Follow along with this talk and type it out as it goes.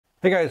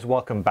Hey guys,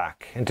 welcome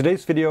back. In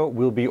today's video,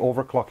 we'll be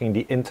overclocking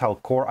the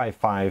Intel Core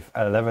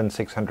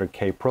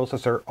i5-11600K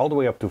processor all the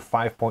way up to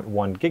 5.1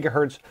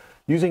 GHz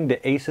using the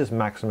ASUS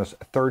Maximus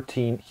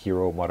XIII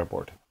Hero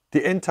motherboard. The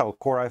Intel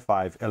Core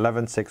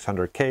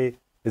i5-11600K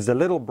is the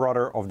little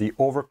brother of the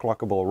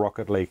overclockable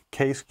Rocket Lake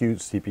K-SKU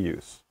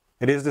CPUs.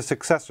 It is the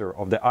successor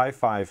of the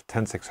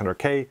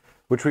i5-10600K,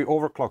 which we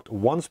overclocked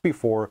once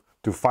before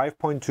to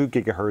 5.2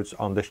 GHz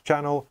on this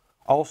channel,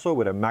 also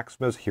with a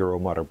Maximus Hero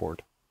motherboard.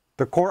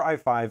 The Core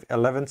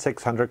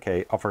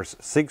i5-11600K offers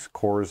 6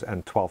 cores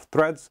and 12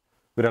 threads,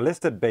 with a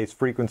listed base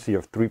frequency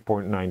of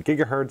 3.9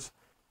 GHz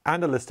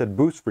and a listed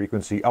boost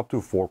frequency up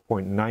to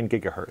 4.9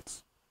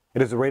 GHz.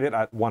 It is rated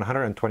at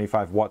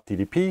 125 watt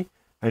TDP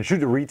and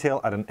should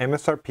retail at an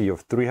MSRP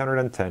of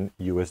 $310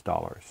 US.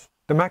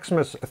 The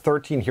Maximus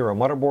XIII Hero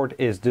motherboard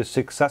is the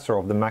successor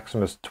of the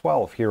Maximus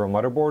XII Hero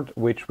motherboard,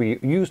 which we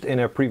used in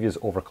a previous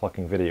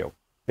overclocking video.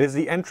 It is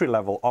the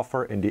entry-level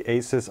offer in the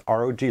ASUS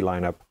ROG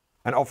lineup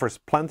and offers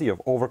plenty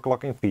of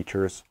overclocking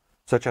features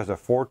such as a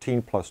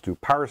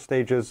 14+2 power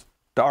stages,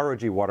 the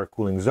ROG water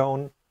cooling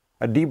zone,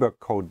 a debug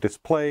code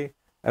display,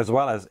 as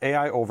well as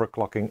AI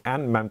overclocking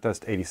and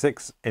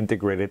Memtest86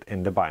 integrated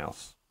in the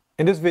BIOS.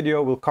 In this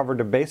video, we'll cover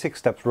the basic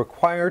steps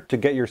required to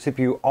get your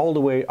CPU all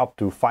the way up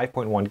to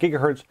 5.1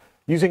 GHz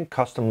using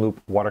custom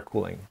loop water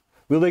cooling.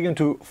 We'll dig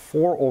into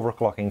 4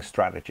 overclocking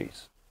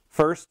strategies.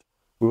 First,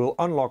 we will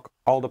unlock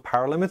all the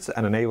power limits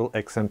and enable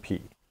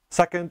XMP.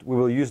 Second, we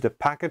will use the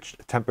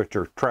packaged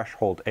temperature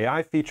threshold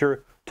AI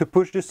feature to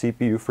push the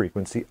CPU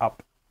frequency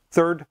up.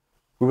 Third,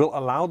 we will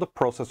allow the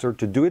processor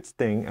to do its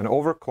thing and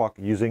overclock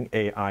using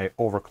AI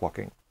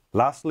overclocking.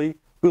 Lastly,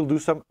 we'll do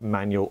some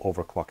manual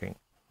overclocking.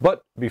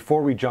 But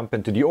before we jump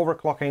into the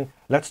overclocking,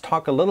 let's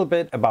talk a little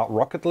bit about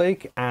Rocket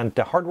Lake and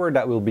the hardware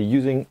that we'll be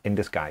using in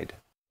this guide.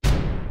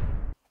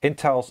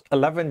 Intel's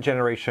 11th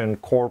generation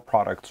core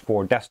products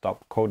for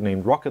desktop,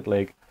 codenamed Rocket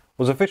Lake,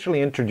 was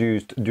officially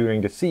introduced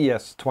during the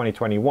CES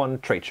 2021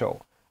 trade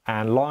show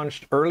and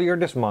launched earlier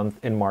this month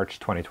in March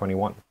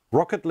 2021.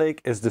 Rocket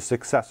Lake is the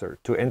successor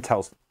to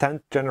Intel's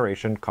 10th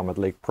generation Comet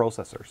Lake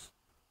processors.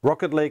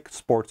 Rocket Lake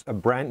sports a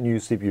brand new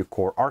CPU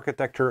core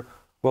architecture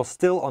while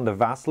still on the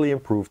vastly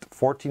improved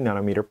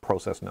 14nm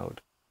process node.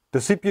 The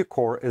CPU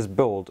core is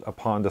built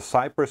upon the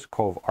Cypress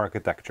Cove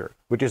architecture,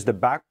 which is the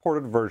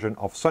backported version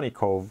of Sunny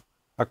Cove,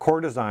 a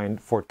core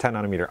designed for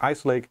 10nm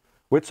Ice Lake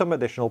with some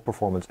additional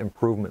performance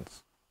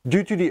improvements.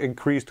 Due to the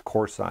increased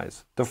core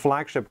size, the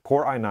flagship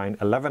Core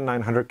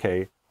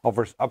i9-11900K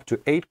offers up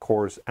to 8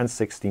 cores and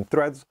 16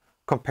 threads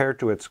compared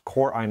to its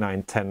Core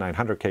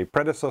i9-10900K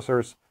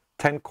predecessors,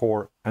 10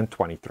 core and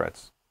 20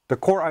 threads. The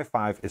Core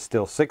i5 is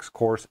still 6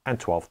 cores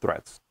and 12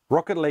 threads.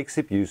 Rocket Lake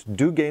CPUs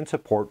do gain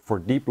support for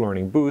deep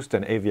learning boost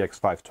and AVX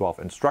 512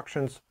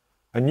 instructions,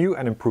 a new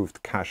and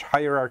improved cache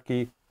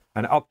hierarchy,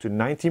 and up to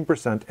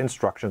 19%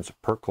 instructions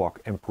per clock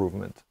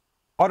improvement.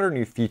 Other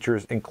new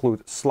features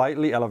include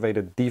slightly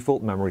elevated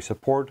default memory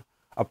support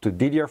up to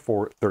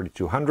DDR4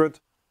 3200,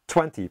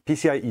 20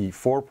 PCIe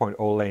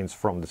 4.0 lanes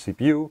from the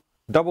CPU,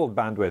 doubled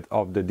bandwidth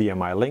of the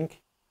DMI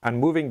link, and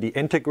moving the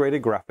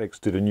integrated graphics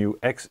to the new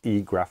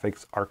Xe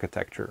graphics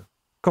architecture.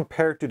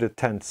 Compared to the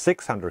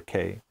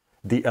 10600K,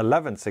 the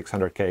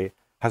 11600K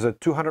has a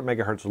 200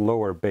 MHz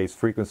lower base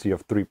frequency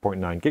of 3.9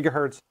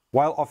 GHz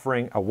while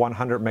offering a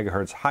 100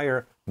 MHz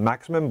higher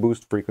maximum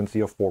boost frequency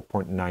of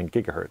 4.9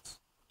 GHz.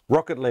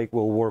 Rocket Lake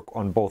will work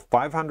on both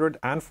 500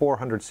 and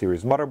 400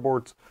 series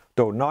motherboards,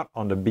 though not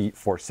on the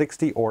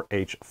B460 or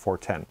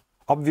H410.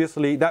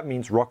 Obviously, that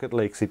means Rocket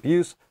Lake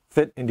CPUs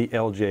fit in the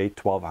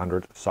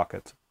LGA1200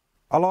 socket.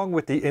 Along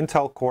with the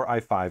Intel Core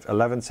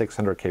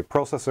i5-11600K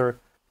processor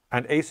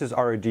and ASUS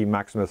ROG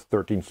Maximus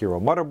XIII Hero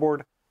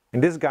motherboard,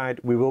 in this guide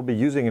we will be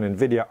using an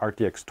NVIDIA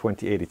RTX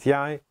 2080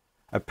 Ti,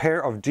 a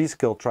pair of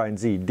G.Skill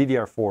Try&Z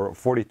DDR4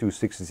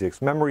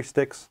 4266 memory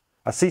sticks,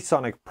 a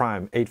Seasonic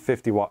Prime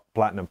 850 watt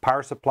platinum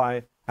power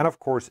supply, and of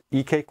course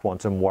EK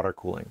Quantum water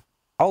cooling.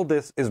 All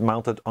this is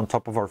mounted on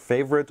top of our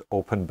favorite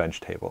open bench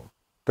table.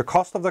 The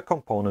cost of the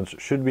components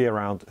should be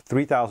around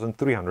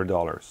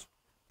 $3,300.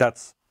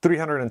 That's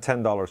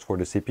 $310 for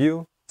the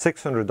CPU,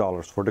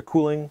 $600 for the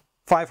cooling,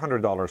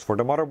 $500 for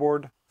the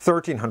motherboard,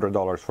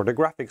 $1,300 for the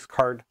graphics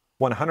card,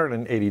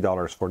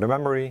 $180 for the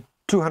memory,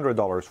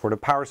 $200 for the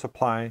power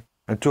supply,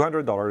 and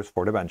 $200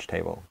 for the bench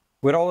table.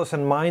 With all this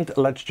in mind,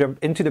 let's jump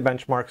into the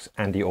benchmarks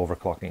and the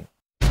overclocking.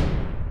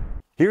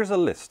 Here's a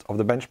list of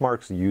the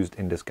benchmarks used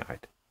in this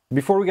guide.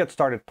 Before we get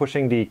started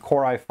pushing the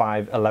Core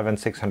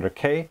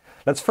i5-11600K,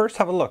 let's first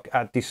have a look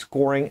at the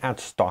scoring at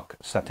stock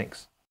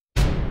settings.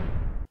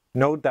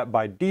 Note that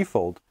by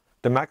default,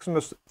 the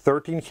Maximus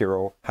XIII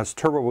Hero has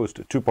Turbo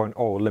Boost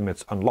 2.0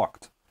 limits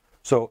unlocked.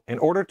 So in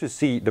order to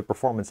see the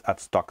performance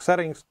at stock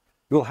settings,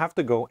 you'll have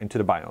to go into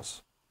the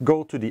BIOS.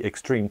 Go to the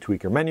Extreme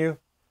Tweaker menu,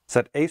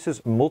 set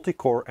ASUS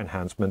Multi-Core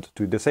Enhancement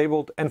to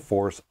Disabled and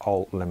force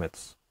all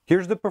limits.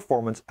 Here's the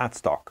performance at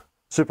stock.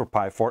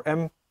 SuperPi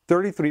 4M,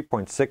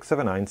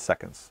 33.679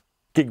 seconds.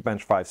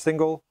 Geekbench 5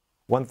 Single,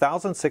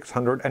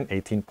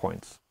 1,618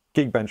 points.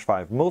 Geekbench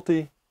 5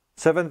 Multi,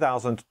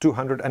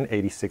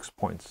 7,286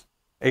 points.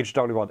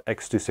 HWD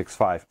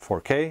X265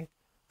 4K,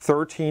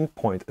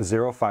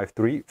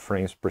 13.053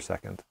 frames per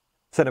second.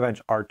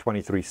 Cinebench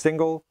R23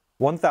 single,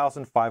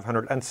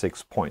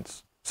 1,506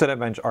 points.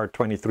 Cinebench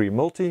R23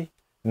 multi,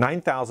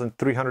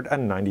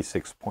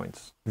 9,396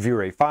 points.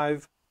 V-Ray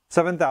 5,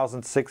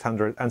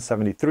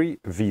 7,673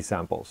 V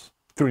samples.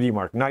 3D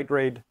Mark Night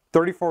Raid,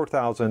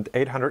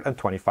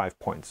 34,825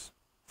 points.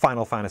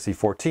 Final Fantasy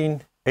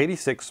XIV,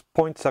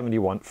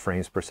 86.71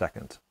 frames per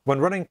second. When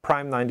running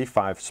Prime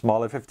 95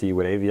 small FFT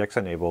with AVX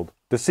enabled,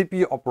 the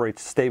CPU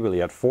operates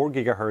stably at 4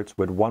 GHz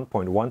with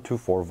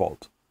 1.124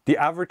 volt. The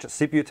average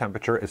CPU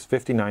temperature is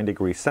 59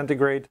 degrees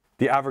centigrade,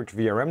 the average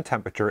VRM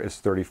temperature is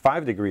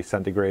 35 degrees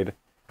centigrade,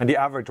 and the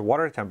average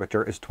water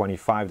temperature is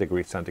 25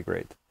 degrees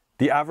centigrade.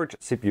 The average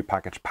CPU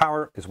package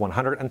power is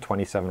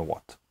 127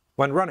 watt.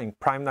 When running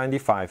Prime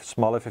 95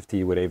 small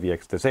FFT with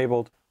AVX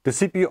disabled, the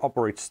CPU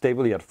operates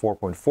stably at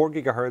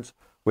 4.4 GHz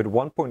with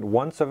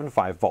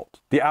 1.175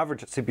 volt. The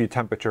average CPU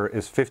temperature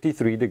is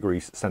 53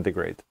 degrees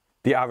centigrade.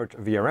 The average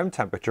VRM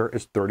temperature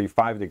is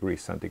 35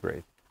 degrees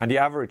centigrade. And the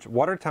average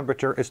water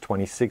temperature is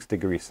 26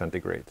 degrees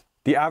centigrade.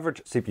 The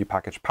average CPU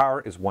package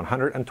power is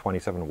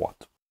 127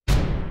 watt.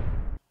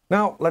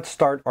 Now let's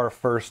start our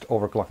first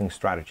overclocking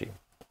strategy.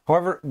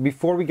 However,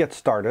 before we get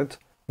started,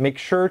 make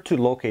sure to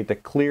locate the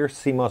clear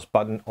CMOS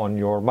button on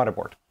your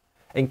motherboard.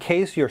 In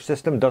case your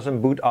system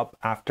doesn't boot up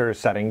after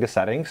setting the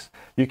settings,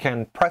 you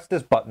can press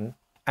this button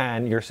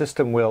and your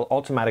system will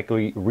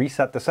automatically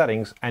reset the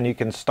settings and you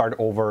can start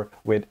over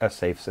with a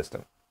safe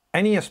system.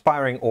 Any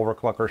aspiring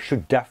overclocker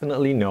should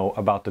definitely know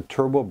about the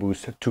Turbo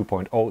Boost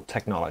 2.0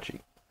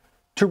 technology.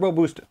 Turbo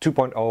Boost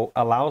 2.0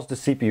 allows the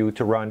CPU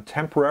to run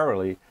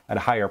temporarily at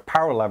higher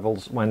power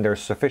levels when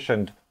there's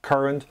sufficient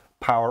current,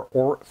 power,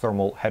 or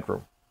thermal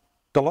headroom.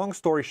 The long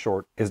story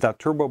short is that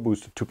Turbo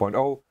Boost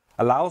 2.0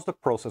 allows the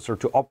processor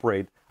to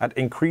operate at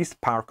increased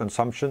power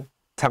consumption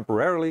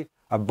temporarily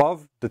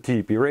above the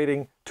TDP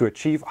rating to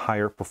achieve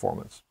higher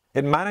performance.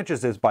 It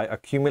manages this by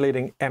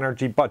accumulating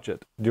energy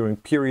budget during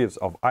periods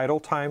of idle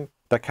time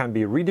that can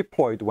be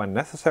redeployed when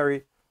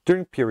necessary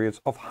during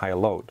periods of high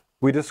load.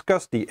 We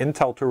discussed the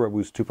Intel Turbo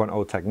Boost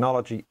 2.0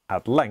 technology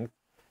at length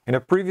in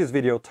a previous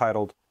video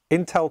titled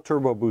Intel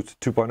Turbo Boost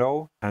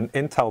 2.0 and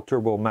Intel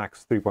Turbo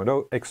Max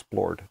 3.0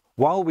 Explored.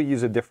 While we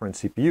use a different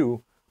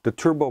CPU, the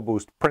Turbo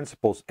Boost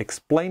principles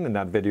explained in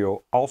that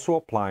video also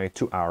apply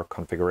to our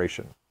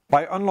configuration.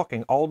 By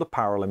unlocking all the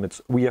power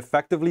limits, we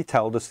effectively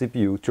tell the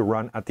CPU to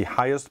run at the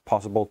highest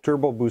possible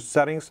Turbo Boost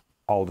settings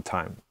all the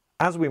time.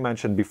 As we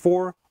mentioned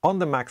before, on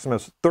the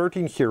Maximus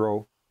XIII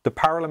Hero, the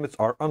power limits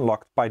are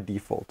unlocked by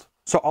default.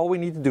 So all we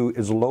need to do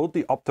is load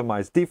the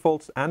optimized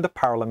defaults and the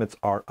power limits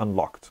are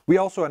unlocked. We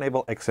also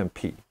enable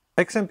XMP.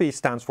 XMP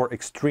stands for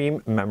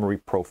Extreme Memory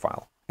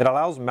Profile. It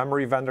allows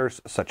memory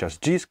vendors such as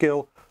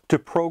G.Skill to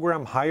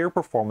program higher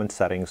performance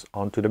settings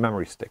onto the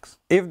memory sticks.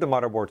 If the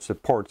motherboard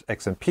supports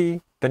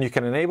XMP, then you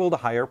can enable the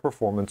higher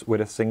performance with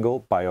a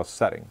single BIOS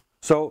setting.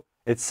 So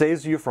it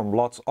saves you from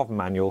lots of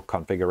manual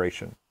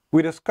configuration.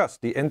 We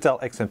discussed the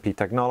Intel XMP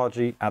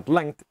technology at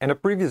length in a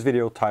previous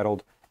video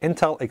titled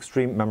Intel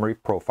Extreme Memory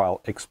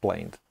Profile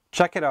Explained.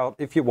 Check it out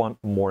if you want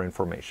more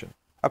information.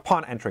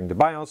 Upon entering the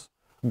BIOS,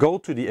 go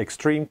to the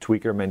Extreme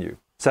Tweaker menu.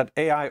 Set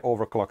AI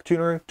Overclock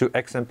Tuner to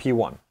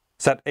XMP1.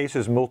 Set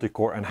ASUS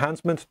Multi-Core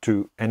Enhancement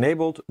to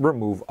Enabled,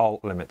 remove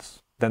all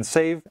limits. Then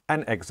save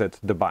and exit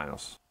the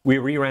BIOS. We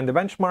reran the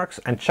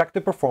benchmarks and checked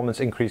the performance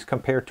increase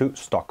compared to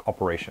stock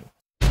operation.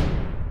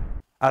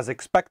 As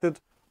expected,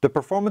 the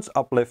performance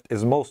uplift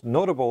is most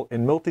notable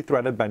in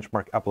multi-threaded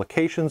benchmark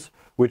applications,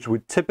 which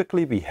would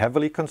typically be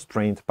heavily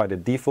constrained by the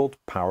default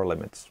power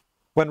limits.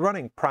 When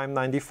running Prime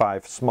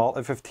 95 small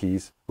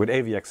FFTs with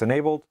AVX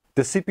enabled,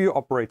 the CPU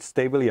operates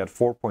stably at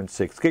 4.6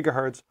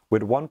 GHz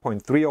with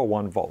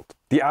 1.301 volt.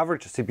 The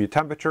average CPU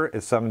temperature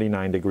is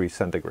 79 degrees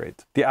centigrade.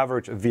 The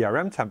average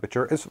VRM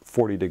temperature is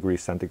 40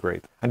 degrees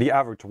centigrade. And the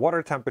average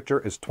water temperature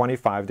is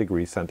 25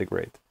 degrees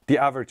centigrade. The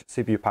average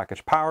CPU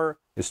package power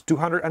is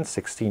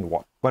 216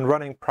 watt. When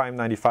running Prime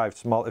 95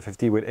 small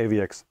FFT with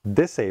AVX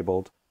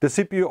disabled, the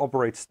CPU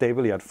operates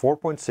stably at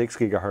 4.6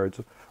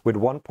 GHz with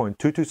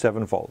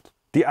 1.227 volt.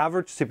 The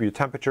average CPU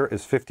temperature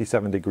is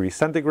 57 degrees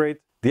centigrade,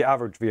 the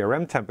average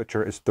VRM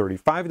temperature is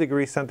 35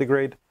 degrees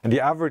centigrade, and the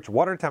average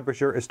water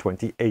temperature is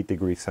 28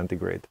 degrees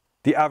centigrade.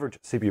 The average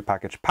CPU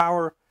package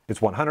power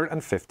is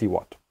 150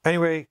 watt.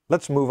 Anyway,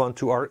 let's move on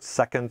to our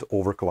second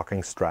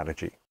overclocking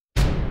strategy.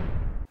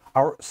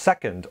 Our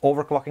second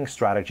overclocking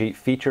strategy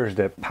features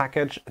the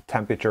package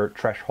temperature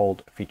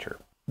threshold feature.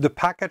 The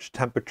package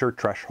temperature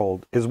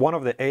threshold is one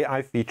of the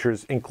AI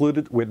features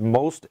included with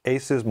most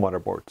ASUS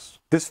motherboards.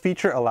 This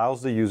feature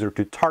allows the user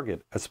to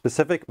target a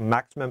specific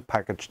maximum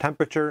package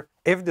temperature.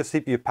 If the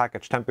CPU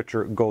package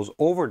temperature goes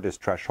over this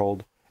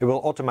threshold, it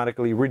will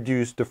automatically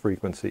reduce the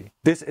frequency.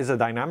 This is a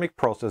dynamic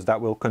process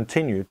that will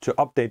continue to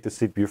update the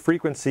CPU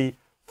frequency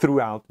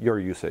throughout your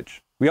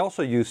usage. We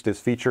also used this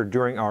feature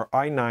during our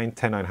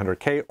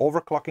i9-10900K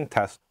overclocking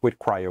test with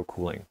cryo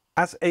cooling.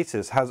 As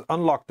ASUS has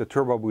unlocked the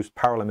turbo boost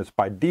power limits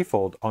by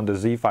default on the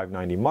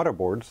Z590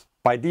 motherboards,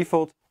 by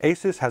default,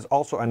 ASUS has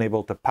also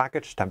enabled the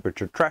package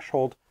temperature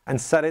threshold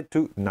and set it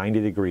to 90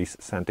 degrees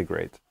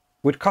centigrade.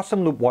 With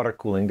custom loop water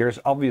cooling, there's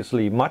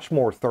obviously much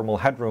more thermal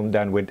headroom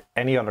than with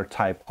any other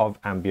type of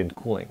ambient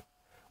cooling.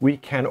 We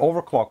can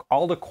overclock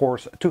all the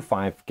cores to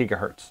 5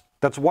 GHz.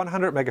 That's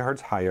 100 MHz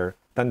higher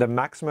than the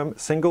maximum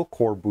single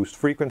core boost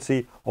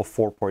frequency of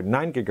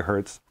 4.9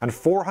 GHz and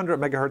 400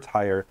 MHz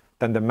higher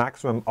than the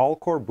maximum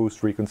all-core boost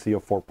frequency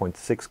of 4.6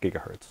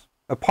 GHz.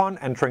 Upon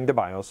entering the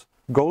BIOS,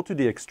 go to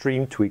the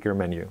Extreme Tweaker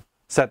menu.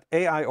 Set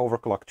AI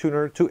Overclock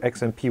Tuner to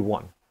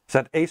XMP1.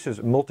 Set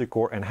ASUS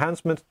Multi-Core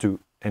Enhancement to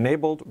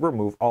Enabled,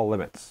 remove all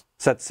limits.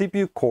 Set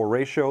CPU core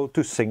ratio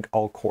to sync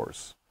all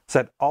cores.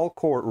 Set all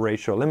core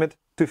ratio limit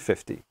to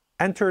 50.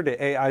 Enter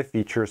the AI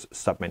features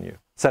submenu.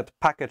 Set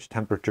package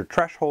temperature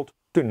threshold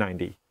to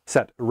 90.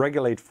 Set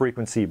regulate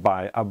frequency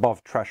by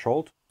above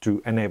threshold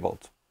to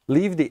enabled.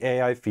 Leave the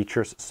AI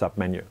features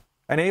submenu.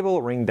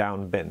 Enable ring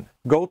down bin.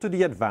 Go to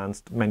the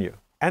advanced menu.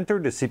 Enter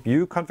the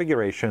CPU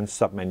configuration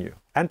submenu.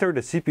 Enter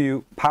the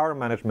CPU power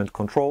management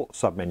control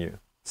submenu.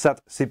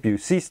 Set CPU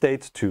C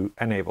states to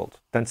enabled.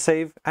 Then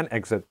save and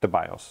exit the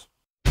BIOS.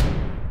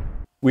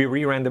 We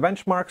reran the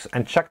benchmarks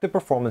and checked the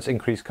performance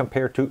increase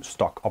compared to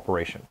stock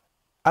operation.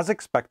 As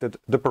expected,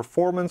 the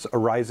performance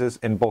arises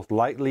in both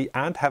lightly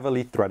and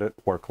heavily threaded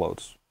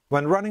workloads.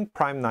 When running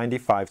Prime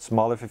 95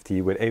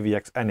 SmallFFT with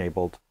AVX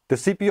enabled, the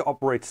CPU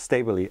operates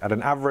stably at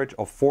an average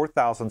of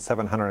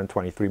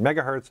 4,723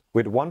 MHz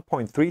with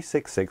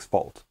 1.366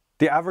 volt.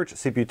 The average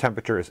CPU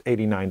temperature is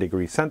 89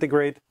 degrees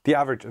centigrade, the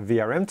average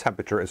VRM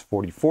temperature is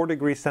 44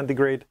 degrees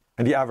centigrade,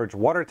 and the average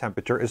water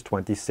temperature is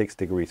 26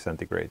 degrees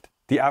centigrade.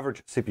 The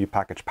average CPU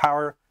package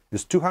power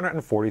is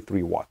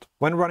 243 watt.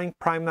 When running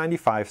Prime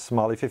 95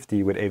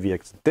 SmallFFT with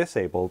AVX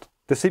disabled,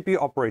 the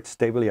CPU operates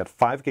stably at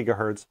 5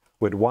 GHz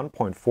with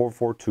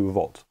 1.442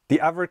 volt. The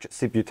average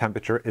CPU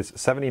temperature is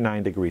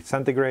 79 degrees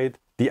centigrade,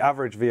 the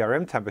average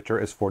VRM temperature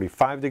is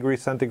 45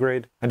 degrees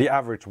centigrade, and the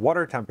average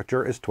water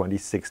temperature is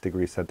 26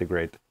 degrees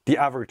centigrade. The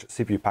average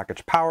CPU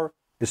package power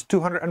is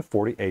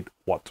 248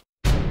 watt.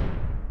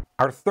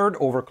 Our third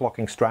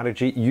overclocking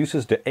strategy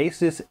uses the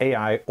ASUS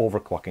AI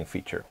overclocking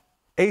feature.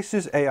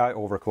 ASUS AI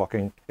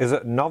overclocking is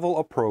a novel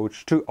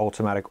approach to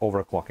automatic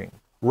overclocking.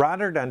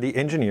 Rather than the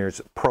engineers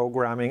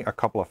programming a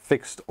couple of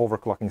fixed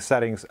overclocking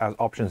settings as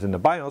options in the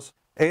BIOS,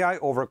 AI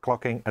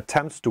overclocking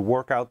attempts to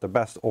work out the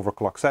best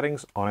overclock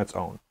settings on its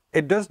own.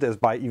 It does this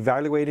by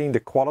evaluating the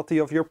quality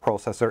of your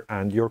processor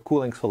and your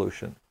cooling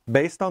solution.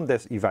 Based on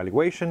this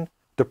evaluation,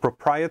 the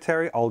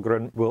proprietary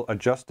algorithm will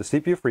adjust the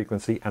CPU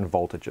frequency and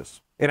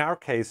voltages. In our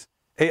case,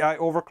 AI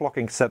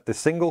overclocking set the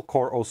single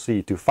core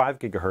OC to 5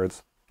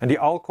 GHz and the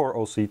all-core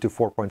OC to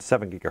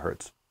 4.7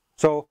 GHz.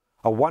 So,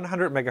 a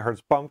 100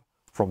 MHz bump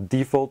from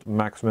default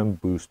maximum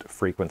boost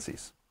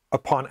frequencies.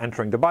 Upon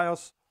entering the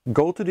BIOS,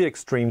 go to the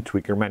Extreme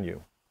Tweaker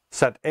menu.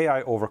 Set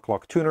AI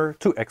Overclock Tuner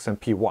to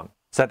XMP1.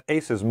 Set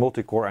ASUS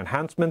Multi-Core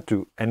Enhancement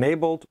to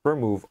Enabled,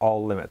 remove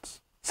all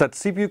limits. Set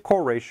CPU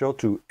core ratio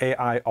to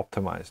AI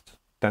Optimized.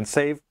 Then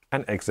save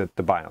and exit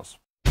the BIOS.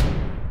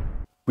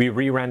 We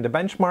reran the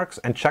benchmarks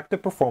and checked the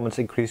performance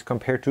increase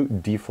compared to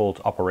default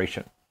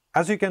operation.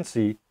 As you can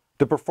see,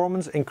 the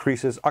performance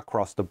increases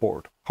across the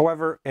board.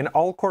 However, in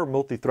all-core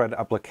multi-thread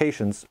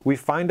applications, we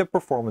find the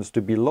performance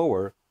to be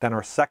lower than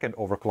our second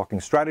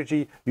overclocking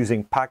strategy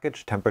using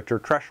package temperature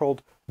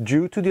threshold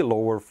due to the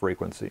lower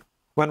frequency.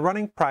 When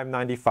running Prime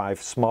 95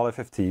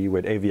 SmallFFT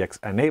with AVX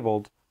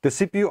enabled, the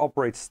CPU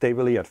operates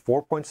stably at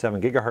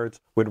 4.7 GHz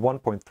with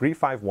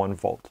 1.351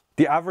 volt.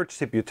 The average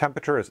CPU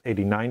temperature is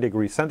 89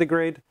 degrees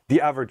centigrade, the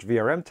average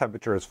VRM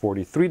temperature is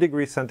 43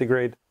 degrees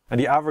centigrade, and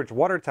the average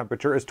water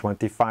temperature is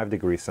 25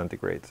 degrees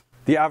centigrade.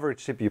 The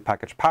average CPU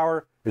package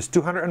power is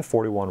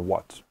 241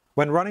 watts.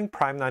 When running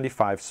Prime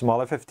 95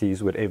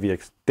 SmallFFTs with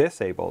AVX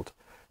disabled,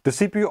 the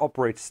CPU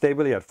operates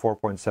stably at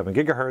 4.7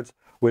 GHz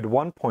with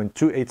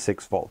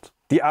 1.286 volt.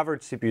 The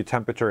average CPU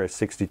temperature is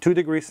 62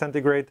 degrees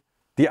centigrade,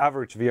 the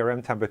average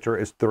VRM temperature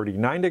is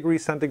 39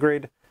 degrees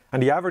centigrade,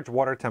 and the average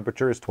water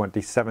temperature is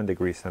 27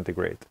 degrees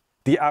centigrade.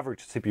 The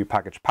average CPU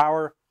package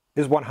power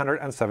is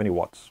 170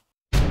 watts.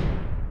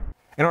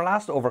 In our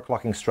last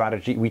overclocking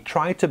strategy, we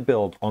tried to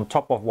build on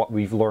top of what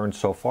we've learned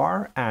so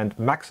far and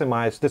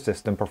maximize the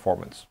system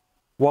performance.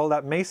 While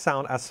that may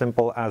sound as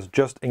simple as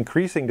just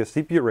increasing the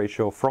CPU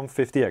ratio from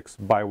 50x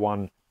by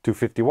 1 to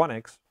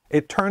 51x,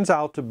 it turns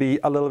out to be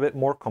a little bit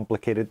more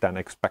complicated than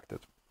expected.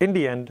 In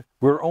the end,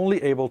 we were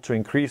only able to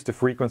increase the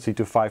frequency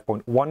to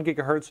 5.1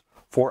 GHz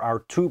for our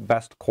two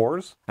best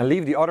cores and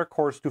leave the other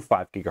cores to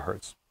 5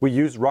 GHz. We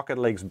used Rocket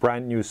Lake's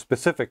brand new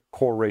specific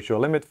core ratio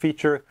limit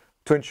feature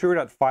to ensure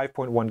that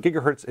 5.1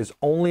 GHz is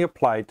only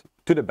applied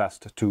to the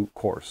best two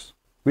cores.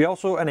 We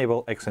also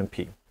enable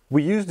XMP.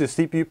 We use the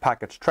CPU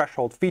package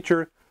threshold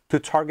feature to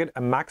target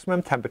a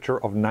maximum temperature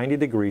of 90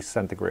 degrees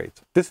centigrade.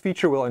 This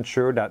feature will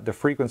ensure that the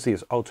frequency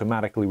is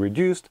automatically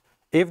reduced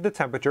if the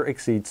temperature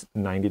exceeds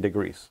 90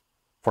 degrees.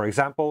 For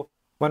example,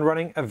 when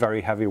running a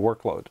very heavy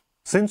workload.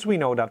 Since we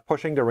know that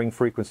pushing the ring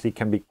frequency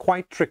can be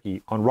quite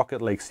tricky on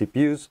Rocket Lake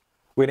CPUs,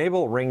 we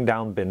enable ring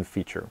down bin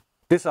feature.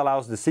 This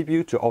allows the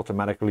CPU to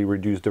automatically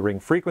reduce the ring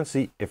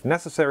frequency if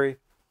necessary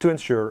to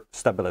ensure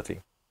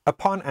stability.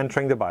 Upon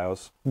entering the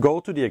BIOS, go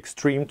to the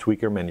Extreme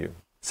Tweaker menu.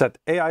 Set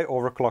AI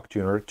Overclock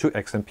Tuner to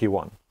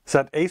XMP1.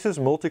 Set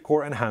ASUS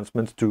Multi-Core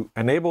Enhancement to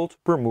Enabled,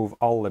 remove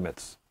all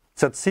limits.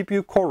 Set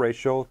CPU core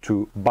ratio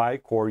to by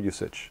core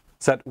usage.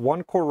 Set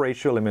 1 core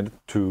ratio limit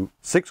to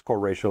 6 core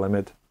ratio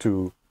limit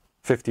to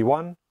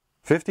 51,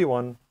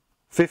 51,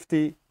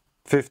 50,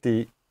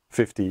 50,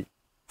 50,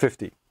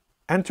 50.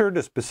 Enter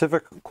the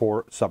specific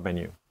core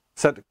submenu.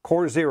 Set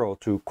core 0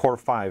 to core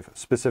 5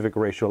 specific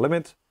ratio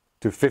limit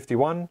to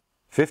 51,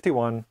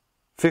 51,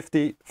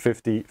 50,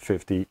 50,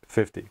 50,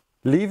 50.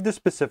 Leave the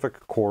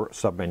specific core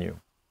submenu.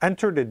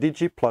 Enter the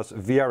DG plus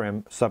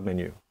VRM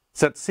submenu.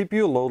 Set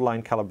CPU load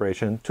line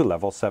calibration to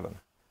level 7.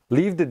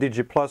 Leave the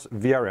DG plus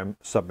VRM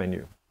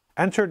submenu.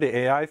 Enter the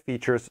AI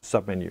features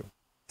submenu.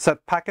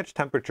 Set package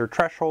temperature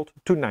threshold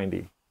to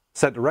 90.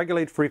 Set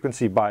regulate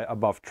frequency by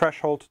above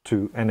threshold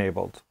to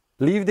enabled.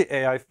 Leave the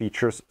AI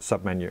features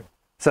submenu.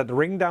 Set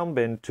ring down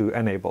bin to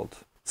enabled.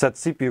 Set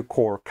CPU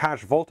core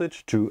cache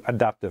voltage to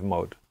adaptive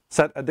mode.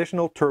 Set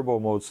additional turbo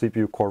mode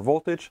CPU core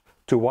voltage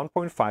to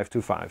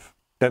 1.525.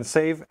 Then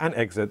save and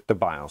exit the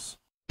BIOS.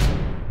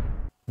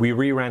 We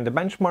reran the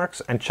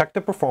benchmarks and checked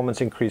the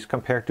performance increase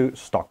compared to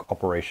stock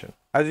operation.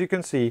 As you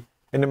can see,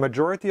 in the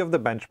majority of the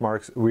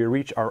benchmarks, we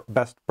reach our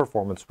best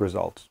performance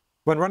results.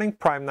 When running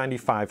Prime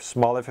 95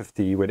 small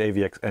FFT with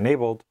AVX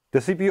enabled, the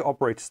CPU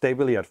operates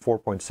stably at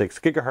 4.6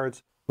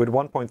 GHz with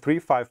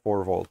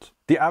 1.354 volts.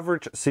 The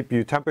average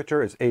CPU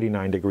temperature is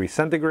 89 degrees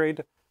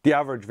centigrade, the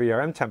average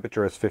VRM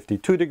temperature is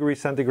 52 degrees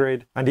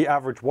centigrade, and the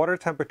average water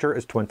temperature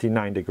is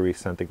 29 degrees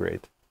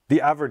centigrade.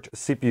 The average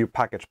CPU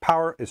package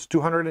power is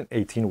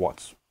 218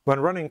 watts. When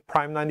running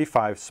Prime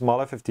 95 small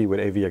FFT with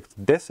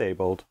AVX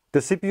disabled, the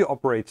CPU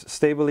operates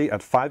stably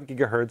at 5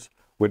 GHz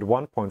with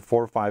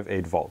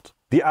 1.458 volts.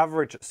 The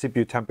average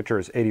CPU temperature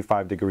is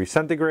 85 degrees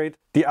centigrade,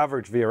 the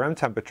average VRM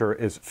temperature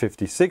is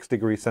 56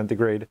 degrees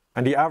centigrade,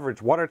 and the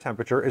average water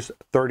temperature is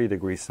 30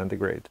 degrees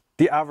centigrade.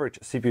 The average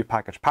CPU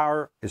package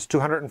power is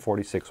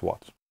 246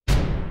 watts.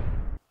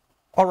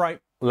 Alright,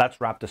 let's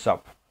wrap this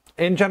up.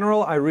 In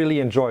general, I really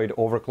enjoyed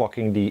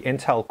overclocking the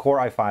Intel Core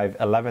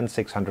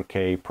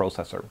i5-11600K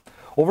processor.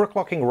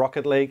 Overclocking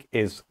Rocket Lake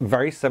is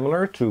very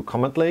similar to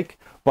Comet Lake,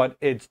 but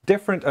it's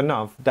different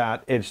enough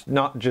that it's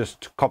not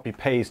just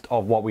copy-paste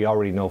of what we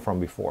already know from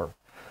before.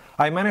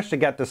 I managed to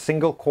get the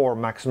single core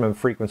maximum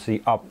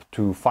frequency up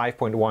to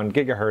 5.1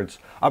 GHz,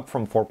 up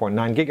from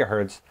 4.9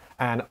 GHz,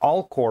 and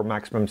all core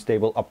maximum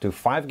stable up to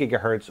 5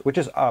 GHz, which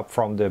is up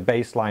from the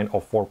baseline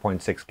of 4.6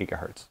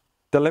 GHz.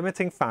 The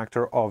limiting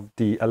factor of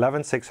the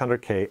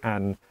 11600K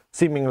and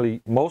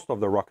seemingly most of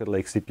the Rocket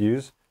Lake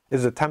CPUs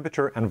is the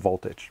temperature and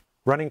voltage.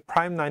 Running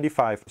Prime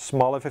 95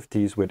 small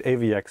FFTs with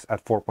AVX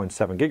at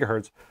 4.7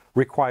 GHz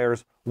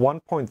requires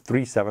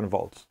 1.37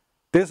 volts.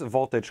 This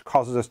voltage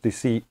causes us to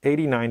see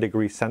 89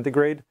 degrees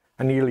centigrade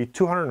and nearly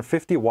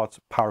 250 watts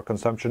power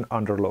consumption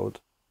under load.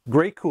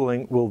 Great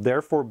cooling will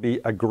therefore be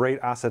a great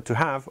asset to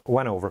have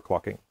when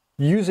overclocking.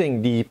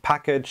 Using the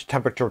package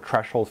temperature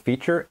threshold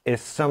feature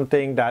is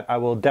something that I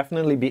will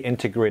definitely be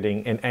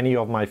integrating in any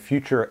of my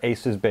future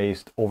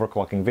ASUS-based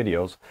overclocking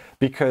videos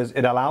because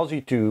it allows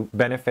you to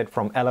benefit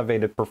from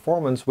elevated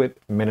performance with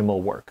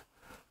minimal work.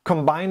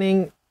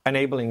 Combining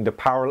enabling the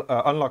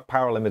unlock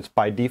power limits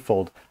by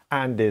default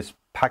and this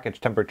package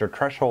temperature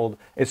threshold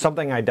is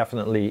something I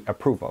definitely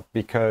approve of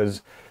because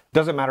it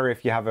doesn't matter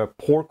if you have a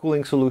poor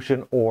cooling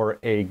solution or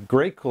a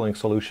great cooling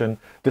solution,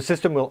 the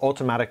system will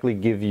automatically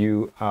give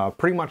you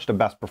pretty much the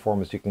best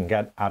performance you can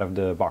get out of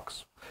the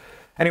box.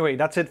 Anyway,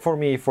 that's it for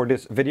me for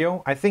this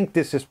video. I think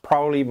this is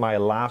probably my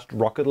last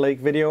Rocket Lake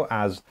video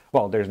as,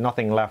 well, there's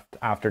nothing left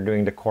after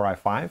doing the Core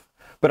i5,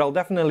 but I'll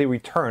definitely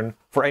return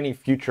for any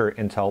future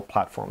Intel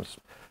platforms.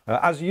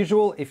 As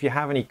usual, if you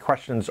have any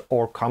questions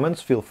or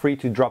comments, feel free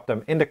to drop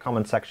them in the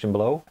comment section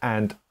below,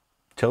 and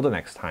till the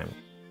next time.